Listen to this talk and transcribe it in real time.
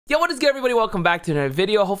Yo, what is good, everybody? Welcome back to another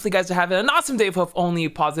video. Hopefully you guys are having an awesome day full of only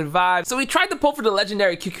positive vibes. So we tried to pull for the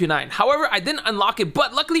legendary QQ9. However, I didn't unlock it,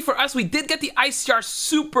 but luckily for us, we did get the ICR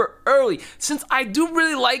super early. Since I do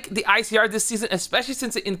really like the ICR this season, especially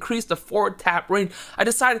since it increased the forward tap range, I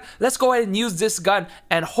decided let's go ahead and use this gun.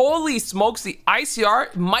 And holy smokes, the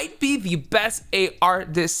ICR might be the best AR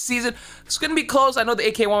this season. It's gonna be close. I know the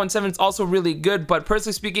AK-117 is also really good, but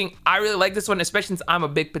personally speaking, I really like this one, especially since I'm a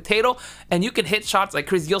big potato and you can hit shots like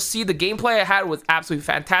crazy. You'll see the gameplay I had was absolutely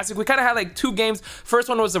fantastic. We kind of had like two games. First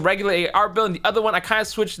one was the regular AR build, and the other one I kind of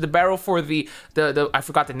switched the barrel for the I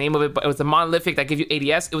forgot the name of it, but it was the monolithic that gave you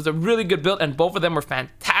ADS. It was a really good build, and both of them were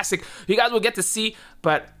fantastic. You guys will get to see,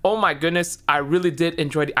 but oh my goodness, I really did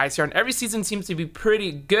enjoy the ICR, and every season seems to be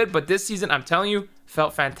pretty good, but this season, I'm telling you,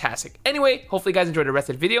 felt fantastic. Anyway, hopefully you guys enjoyed the rest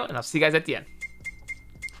of the video, and I'll see you guys at the end.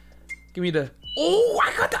 Give me the... Oh,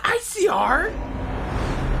 I got the ICR!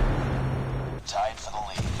 Tied for the lead.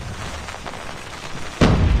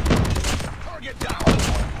 Target down.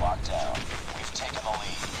 Locked down. We've taken the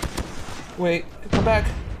lead. Wait, come back.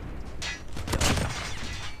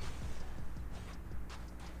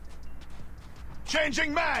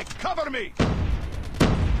 Changing mag. Cover me.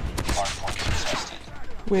 Hardpoint contested.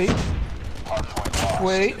 Wait. Hardpoint lost.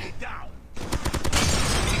 Wait.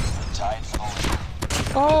 Tied for the lead.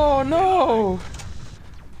 Oh no!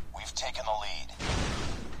 We've taken the lead.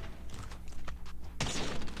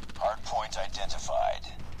 Hardpoint identified.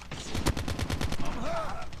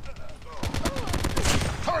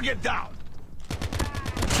 Target down.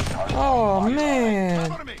 Oh man!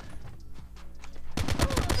 Cover me.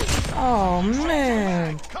 Oh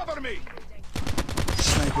man! Cover me.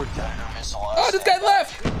 Sniper down. Missile on Oh, this guy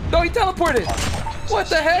left! No, he teleported! What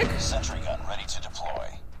the heck? Sentry gun ready to deploy.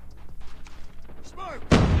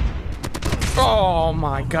 Oh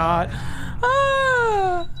my god.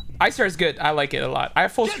 Ah. ICR is good. I like it a lot. I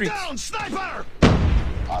have full streaks. Down, sniper!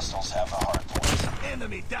 Hostiles have the hard point.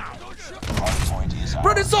 Enemy down. Hard point is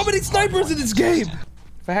Bro, there's so ours. many snipers in this game! Contested.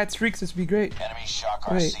 If I had streaks, this would be great. Enemy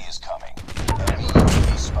shock Wait. RC is coming. Enemy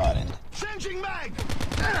UAV spotted. Changing mag.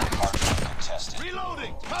 Hardpoint contested.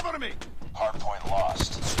 Reloading. Cover me. Hardpoint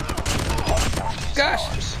lost. Hardpoint is Gosh.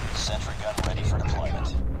 ours. Sentry gun ready for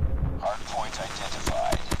deployment. Hardpoint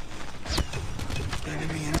identified.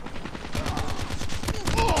 Enemy in.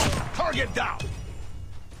 Target down.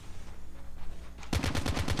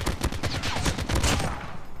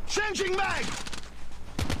 Changing mag.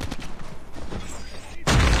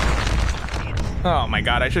 Oh my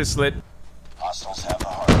god, I should have slid. Hostiles have the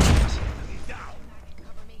hardpoint.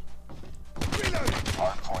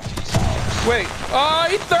 Hardpoint is ours. Wait. Oh,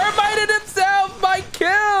 he thermited himself! My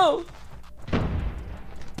kill!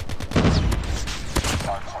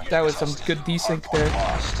 Hardpoint That was some contested. good desync Hardpoint there.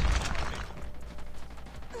 lost.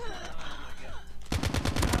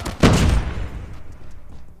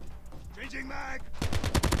 Changing mag.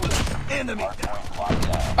 Enemy down. Locked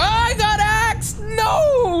down. I got axed!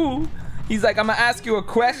 No! He's like, I'm gonna ask you a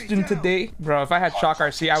question today. Bro, if I had Shock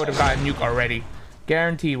RC, I would have got a nuke already.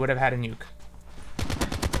 Guaranteed would have had a nuke.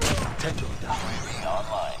 UAV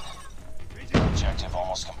online. Objective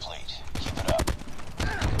almost complete. Keep it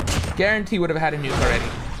up. Guaranteed would have had a nuke already.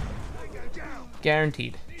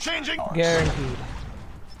 Guaranteed. Changing. Guaranteed.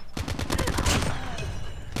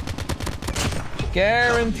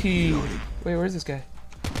 Guaranteed. Wait, where's this guy?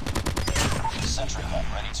 Sentry gun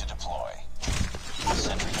ready to deploy.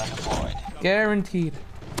 Sentry gun deployed. Guaranteed.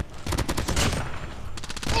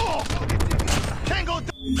 Tango.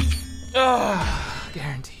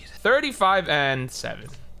 Guaranteed. 35 and 7.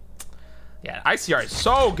 Yeah, ICR is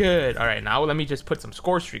so good. All right, now let me just put some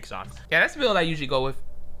score streaks on. Yeah, that's the build I usually go with.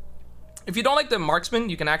 If you don't like the marksman,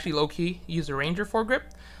 you can actually low-key use the ranger foregrip.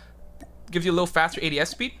 Gives you a little faster ADS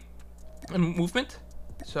speed and movement.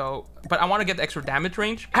 So, but I want to get the extra damage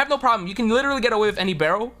range. I have no problem. You can literally get away with any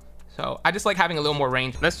barrel. So I just like having a little more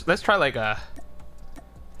range. Let's try like a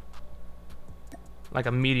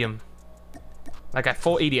medium, like a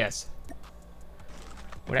full ADS.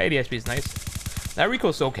 Well, that ADS speed is nice. That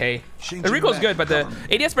recoil's okay. The recoil's good, but the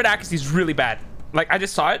ADS spread accuracy is really bad. Like I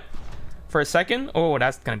just saw it for a second. Oh,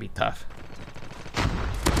 that's gonna be tough.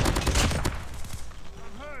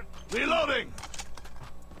 Reloading.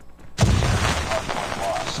 Hardpoint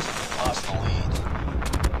lost. Lost the lead.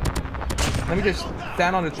 Let me just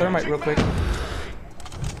stand on the thermite real quick.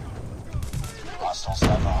 Hostiles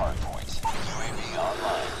have the hardpoint. UAV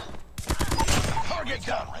online. Target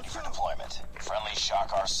gun ready for deployment. Friendly shock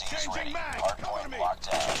RC is ready. Hardpoint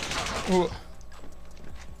locked down. Ooh.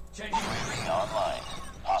 UAV online.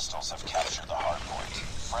 Hostiles have captured the hardpoint.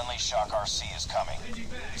 Friendly shock RC is coming.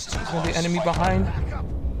 It's too There's close. gonna be enemy Fight. behind.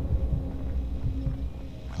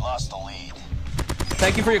 lost the lead.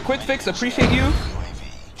 Thank you for your quick fix. Appreciate you.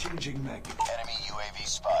 UAV. Changing mag. Enemy UAV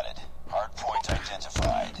spotted. Hardpoint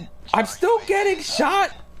identified. I'm still getting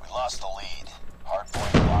shot. We lost the lead.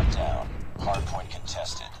 Hardpoint locked down. Hardpoint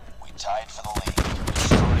contested. We tied for the lead.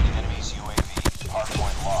 Destroyed enemy's UAV.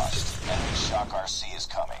 Hardpoint lost. Enemy shock RC is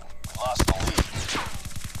coming. We lost the lead.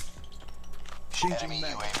 Enemy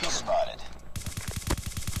UAV spotted.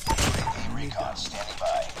 UAV recon standing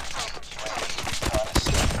by. UAV recon is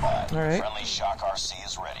standing by. All right. Friendly shock RC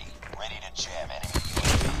is ready. Ready to jam enemy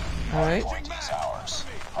UAV. All right. Hardpoint is ours.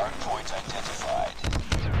 Hardpoint identified.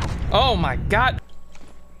 Oh my God.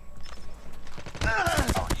 Our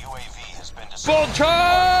UAV has been destroyed. Full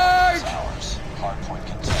charge. Ours. Hardpoint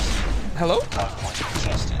contested. Hello? Hardpoint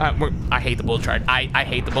contested. I hate the bull charge. I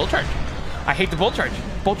hate the bull charge. I hate the bull charge.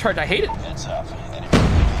 Bull charge, I hate it. Heads up. Enemy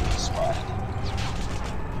UAV spotted.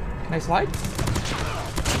 Can I slide?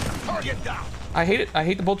 Target down. I hate it. I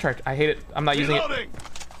hate the bull charge. I hate it. I'm not using it.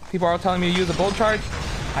 People are all telling me to use the bull charge.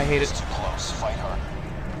 I hate It's it. too close. Fight harder.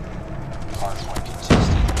 Hardpoint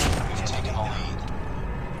contested. We've taken the lead.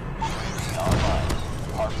 UAV online.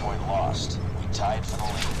 Hardpoint lost. We tied for the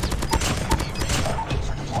lead. UAV recon ready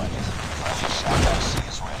for deployment. Friendly shock RC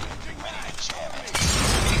is ready. Ready to jam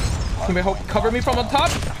it. Can we hope cover me from on top?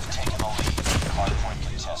 We've taken the lead. Hardpoint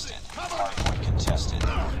contested. Hardpoint contested.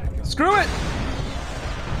 Screw it.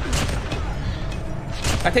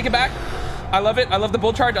 I take it back. I love it. I love the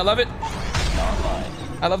bull charge. I love it. Online.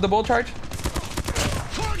 I love the bull charge.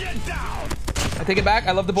 Target down. I take it back.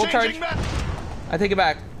 I love the bull charge. I take it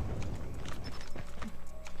back.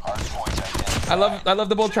 Hardpoint identified. I love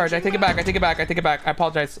the bull charge. I take it back. I take it back. I take it back. I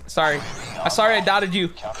apologize. Sorry. I'm sorry I doubted you.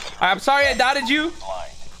 I'm sorry I doubted you.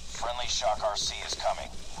 Blind. Friendly shock RC is coming.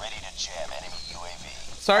 Ready to jam enemy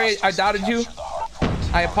UAV. Sorry I doubted you. Capture the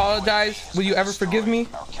hardpoint. I apologize. Will you ever forgive me?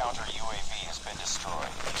 Our counter UAV has been destroyed.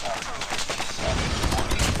 Counter UAV is up.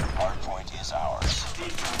 Hardpoint is ours.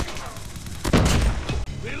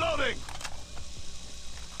 Reloading.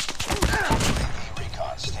 UAV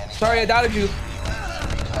recon standing Sorry I by. doubted you.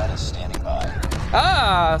 UAV recon is standing by.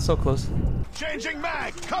 Ah, so close. Changing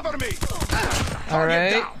mag. Cover me. All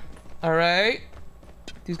right. All right.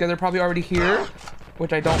 These guys are probably already here,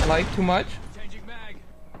 which I don't like too much. Changing mag.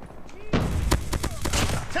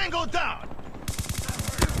 Tango down.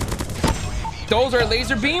 Those are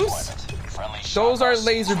laser beams. Those are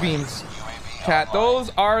laser beams. Chat,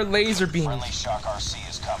 those are laser beams. Friendly shock RC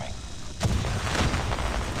is coming.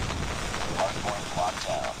 Hardpoint locked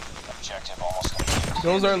down. Objective almost complete.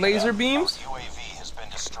 Those are laser beams. Our UAV has been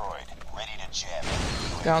destroyed. Ready to jam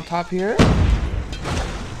it. Down top here. Be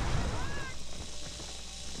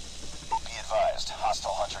advised,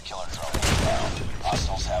 hostile hunter-killer drone inbound.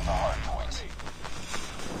 Hostiles have the hard point.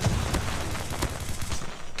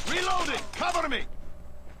 Reloading! Cover me!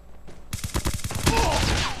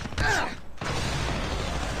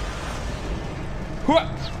 Hooah.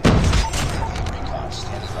 Recon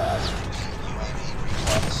standing by. UAV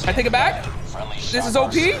recon is I take it back. friendly This is shock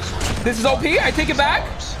OP. RC. This is OP. I take it back.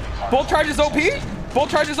 Bull charge is OP. Bull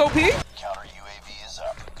charge is OP. Counter UAV is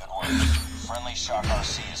up. Good work. Friendly shock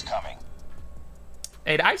RC is coming.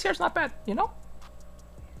 Hey, the ICR's not bad, you know?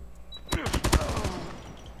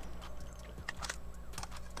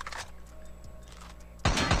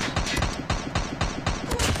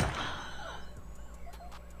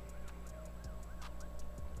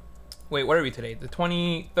 Wait, what are we today? The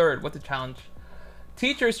 23rd. What's the challenge?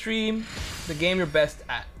 Teach or stream the game you're best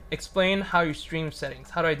at. Explain how you stream settings.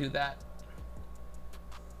 How do I do that?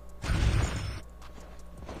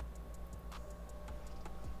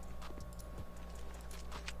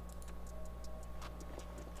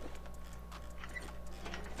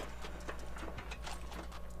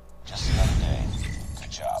 Just another day.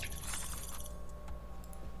 Good job.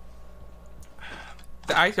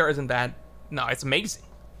 The ICR isn't bad. No, it's amazing.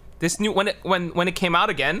 This new when it came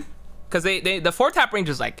out again, because the 4-tap range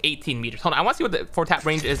is like 18 meters. Hold on, I want to see what the 4-tap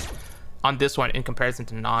range is on this one in comparison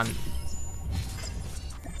to non.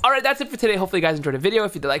 Alright, that's it for today. Hopefully you guys enjoyed the video.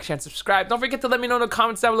 If you did, like, share, and subscribe. Don't forget to let me know in the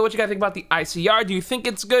comments down below what you guys think about the ICR. Do you think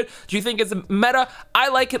it's good? Do you think it's a meta? I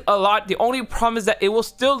like it a lot. The only problem is that it will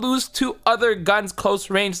still lose to other guns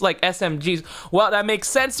close range like SMGs. Well, that makes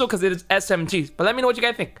sense though, because it is SMGs. But let me know what you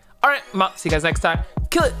guys think. Alright, I'm out. See you guys next time.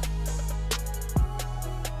 Kill it!